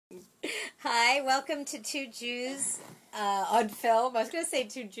Hi, welcome to Two Jews on Film. I was going to say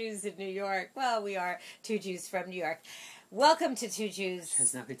Two Jews in New York. Well, we are two Jews from New York. Welcome to Two Jews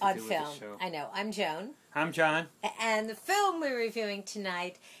has nothing to on do Film. with the show. I know. I'm Joan. I'm John. And the film we're reviewing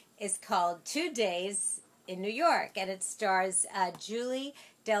tonight is called 2 Days in New York. And it stars Julie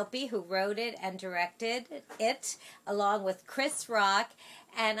Delpy, who wrote it and directed it, along with Chris Rock.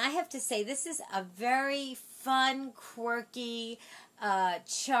 And I have to say, this is a very fun, quirky,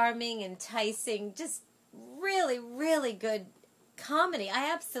 charming, enticing, just really, really good comedy.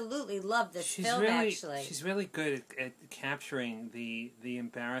 I absolutely love this film, actually. She's really good at capturing the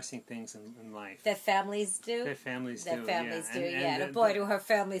embarrassing things in life. That families do? That families do, yeah. And boy, do her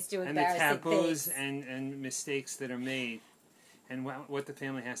families do embarrassing things. And the taboos and mistakes that are made. And what the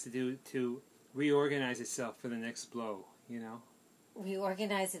family has to do to reorganize itself for the next blow, you know?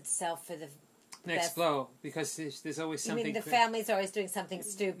 Reorganize itself for the next blow, because there's always something. You mean the family's always doing something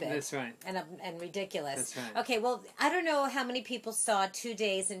stupid? That's right. And ridiculous. That's right. Okay, well, I don't know how many people saw 2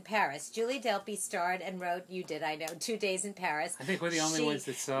 Days in Paris. Julie Delpy starred and wrote, you did, I know, 2 Days in Paris. I think we're the only ones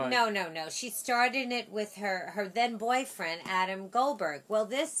that saw it. No. She starred in it with her then boyfriend, Adam Goldberg. Well,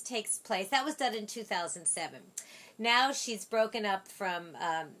 this takes place, that was done in 2007. Now she's broken up from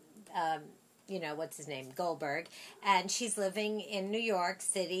what's his name, Goldberg, and she's living in New York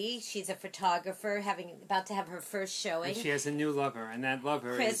City. She's a photographer, about to have her first showing. And she has a new lover, and that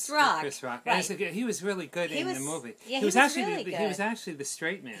lover Chris is Rock. Chris Rock. Right. He was really good in the movie. Yeah, he was really good. He was actually the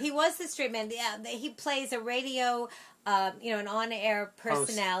straight man. He was the straight man. Yeah, he plays a radio, an on-air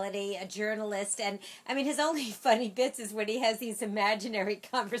personality, a journalist, and I mean, his only funny bits is when he has these imaginary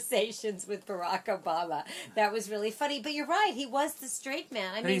conversations with Barack Obama. That was really funny. But you're right, he was the straight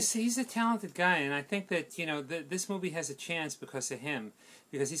man. I mean, he's a talented guy, and I think that this movie has a chance because of him.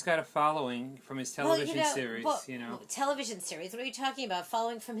 Because he's got a following from his television series, Television series? What are you talking about?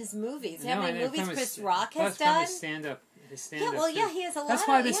 Following from his movies? How many movies Chris Rock has done? From his stand-up. He has a lot. That's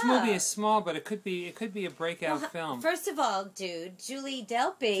why this movie is small, but it could be a breakout film. First of all, Julie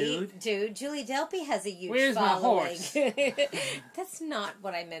Delpy has a huge Where's following. My horse? That's not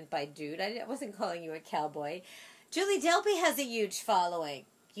what I meant by dude. I wasn't calling you a cowboy. Julie Delpy has a huge following.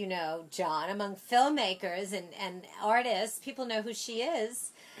 You know, John, among filmmakers and artists, people know who she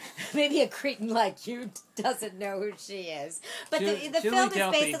is. Maybe a cretin like you doesn't know who she is. But the film is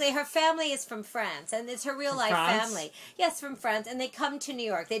basically, her family is from France, and it's her real-life family. Yes, from France, and they come to New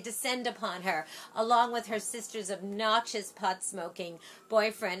York. They descend upon her, along with her sister's obnoxious pot-smoking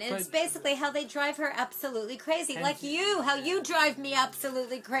boyfriend. And it's basically how they drive her absolutely crazy. Like you, how you drive me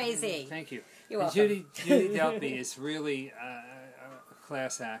absolutely crazy. Thank you. You're welcome. Julie Delpy is really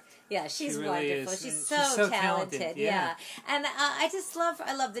class act. Yeah, she's really wonderful. Is. She's so talented. Yeah. And I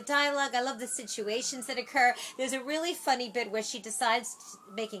love the dialogue. I love the situations that occur. There's a really funny bit where she decides,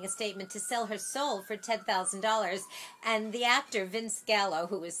 making a statement, to sell her soul for $10,000. And the actor, Vince Gallo,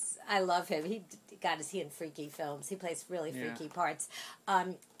 I love him. Is he in freaky films? He plays really freaky parts.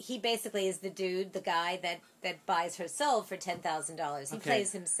 He basically is the guy that buys her soul for $10,000. He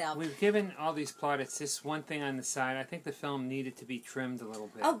plays himself. We've given all these plaudits just one thing on the side. I think the film needed to be trimmed a little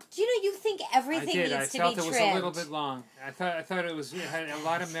bit. Oh, you think everything needs to be trimmed? I felt it was a little bit long. I thought it had a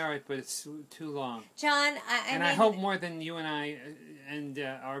lot of merit, but it's too long. John, I hope more than you and I and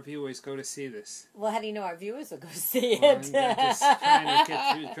our viewers go to see this. Well, how do you know our viewers will go see it? I'm just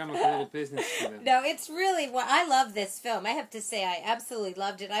trying to drum up a little business for them. No, it's really... I love this film. I have to say, I absolutely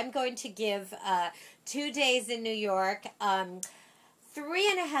loved it. I'm going to give 2 Days in New York 3.5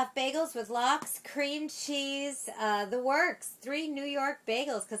 bagels with lox, cream cheese, the works. 3 New York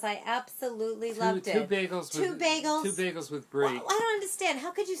bagels, because I absolutely loved it. Two bagels with brie. Well, I don't understand.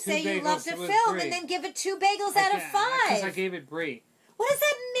 How could you say you loved a film and then give it 2 bagels out of 5? Because I gave it brie. What does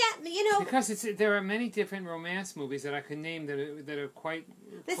that mean? Because there are many different romance movies that I can name that are quite.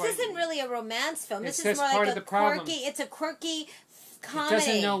 This isn't really a romance film. This is more part like of the problem. It's a quirky comedy. It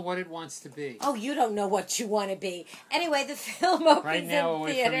doesn't know what it wants to be. Oh, you don't know what you want to be. Anyway, the film opens in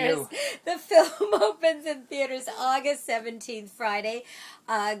theaters. The film opens in theaters August 17th, Friday.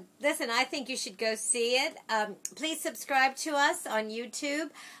 Listen, I think you should go see it. Please subscribe to us on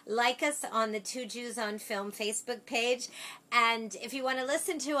YouTube. Like us on the Two Jews on Film Facebook page. And if you want to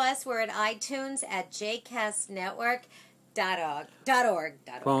listen to us, we're at iTunes at jcastnetwork.org.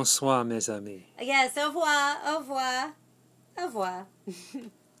 Bonsoir, mes amis. Yes, au revoir, au revoir, au revoir.